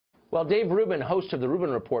Well, Dave Rubin, host of the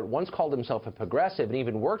Rubin Report, once called himself a progressive and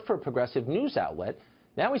even worked for a progressive news outlet.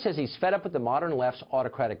 Now he says he's fed up with the modern left's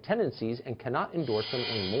autocratic tendencies and cannot endorse them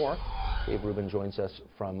anymore. Dave Rubin joins us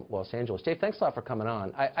from Los Angeles. Dave, thanks a lot for coming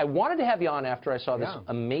on. I wanted to have you on after I saw this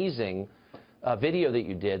amazing video that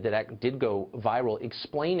you did that did go viral,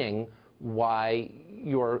 explaining why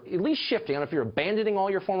you're at least shifting. I don't know if you're abandoning all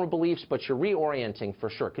your former beliefs, but you're reorienting for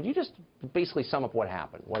sure. Could you just basically sum up what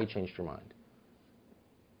happened, why you changed your mind?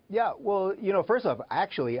 Yeah, well, you know, first off,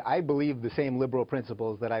 actually, I believe the same liberal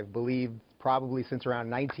principles that I've believed probably since around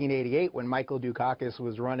 1988 when Michael Dukakis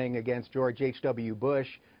was running against George H.W. Bush,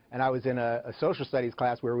 and I was in a social studies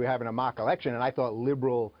class where we were having a mock election, and I thought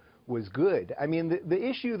liberal was good. I mean, the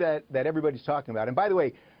issue that everybody's talking about, and by the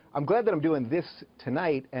way, I'm glad that I'm doing this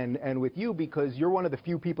tonight and with you because you're one of the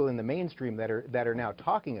few people in the mainstream that are now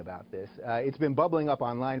talking about this. It's been bubbling up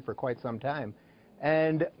online for quite some time,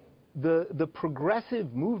 and the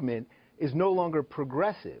progressive movement is no longer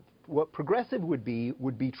progressive. What progressive would be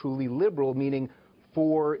truly liberal, meaning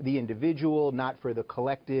for the individual, not for the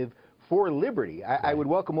collective, for liberty. I would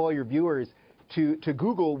welcome all your viewers to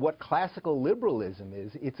Google what classical liberalism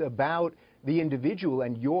is. It's about the individual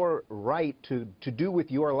and your right to do with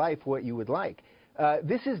your life what you would like.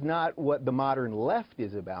 This is not what the modern left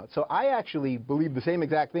is about. So I actually believe the same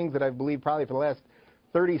exact things that I've believed probably for the last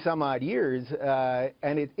 30-some-odd years,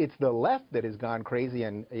 and it's the left that has gone crazy,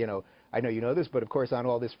 and, you know, I know you know this, but of course on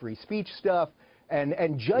all this free speech stuff,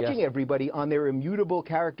 and judging everybody on their immutable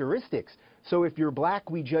characteristics. So if you're black,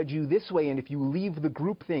 we judge you this way, and if you leave the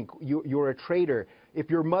groupthink, you're a traitor. If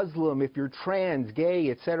you're Muslim, if you're trans, gay,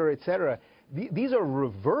 et cetera, these are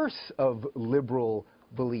reverse of liberal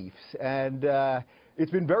beliefs, and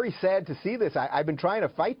it's been very sad to see this. I've been trying to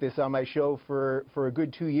fight this on my show for a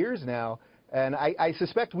good 2 years now. And I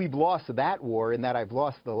suspect we've lost that war in that I've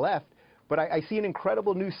lost the left, but I see an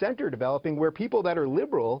incredible new center developing where people that are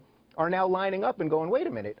liberal are now lining up and going, wait a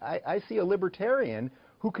minute, I see a libertarian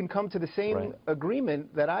who can come to the same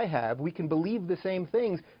agreement that I have. We can believe the same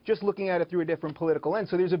things, just looking at it through a different political lens.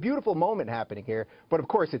 So there's a beautiful moment happening here, but of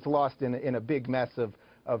course it's lost in a big mess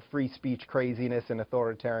of free speech craziness and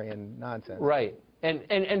authoritarian nonsense. Right.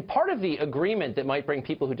 And part of the agreement that might bring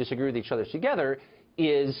people who disagree with each other together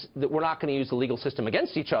is that we're not going to use the legal system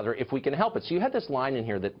against each other if we can help it. So you had this line in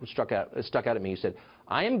here that stuck out at me. You said,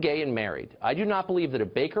 I am gay and married. I do not believe that a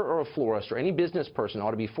baker or a florist or any business person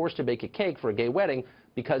ought to be forced to bake a cake for a gay wedding,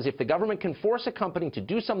 because if the government can force a company to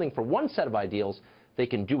do something for one set of ideals, they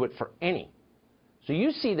can do it for any. So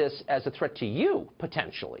you see this as a threat to you,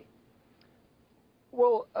 potentially.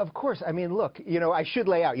 Well, of course. I mean, look, you know, I should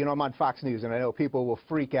lay out, you know, I'm on Fox News, and I know people will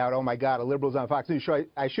freak out, oh, my God, a liberal's on Fox News. So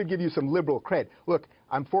I should give you some liberal cred. Look,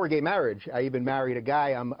 I'm for gay marriage. I even married a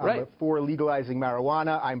guy. I'm for legalizing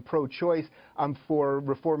marijuana. I'm pro-choice. I'm for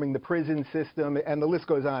reforming the prison system, and the list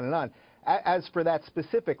goes on and on. As for that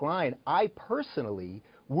specific line, I personally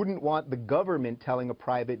wouldn't want the government telling a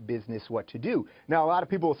private business what to do. Now, a lot of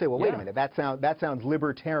people will say, well, wait a minute, that sounds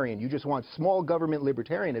libertarian. You just want small government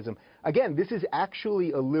libertarianism. Again, this is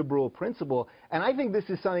actually a liberal principle, and I think this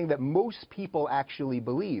is something that most people actually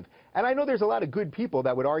believe. And I know there's a lot of good people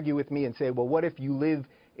that would argue with me and say, well, what if you live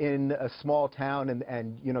in a small town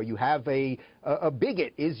and you know, you have a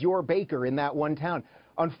bigot is your baker in that one town?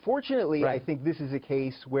 Unfortunately, I think this is a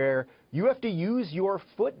case where you have to use your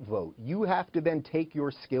foot vote. You have to then take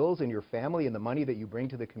your skills and your family and the money that you bring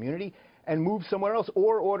to the community and move somewhere else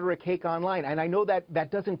or order a cake online. And I know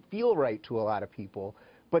that doesn't feel right to a lot of people,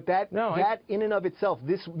 but that in and of itself,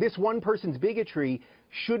 this one person's bigotry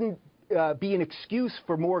shouldn't be an excuse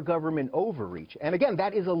for more government overreach. And again,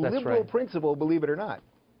 that is a liberal principle, believe it or not.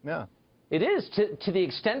 Yeah. It is, to the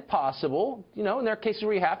extent possible, you know, and there are cases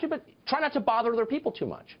where you have to, but try not to bother other people too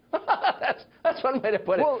much. that's one way to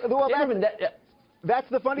put it. Well, that's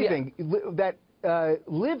the funny thing, that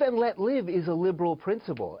live and let live is a liberal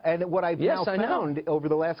principle. And what I've now found over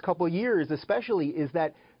the last couple of years especially is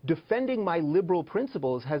that defending my liberal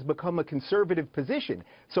principles has become a conservative position.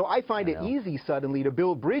 So I find it easy suddenly to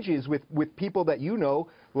build bridges with people that you know,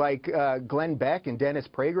 like Glenn Beck and Dennis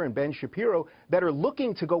Prager and Ben Shapiro, that are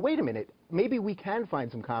looking to go, wait a minute, maybe we can find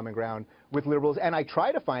some common ground with liberals. And I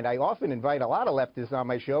try to find, I often invite a lot of leftists on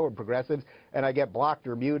my show or progressives, and I get blocked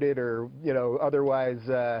or muted or, you know, otherwise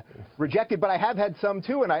rejected. But I have had some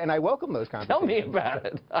too, and I welcome those conversations. Tell me about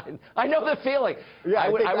it. I know the feeling. Yeah, I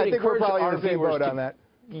would encourage we're probably on the same boat on that.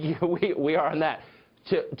 Yeah, we are on that.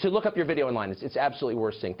 To look up your video online. It's absolutely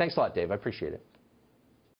worth seeing. Thanks a lot, Dave. I appreciate it.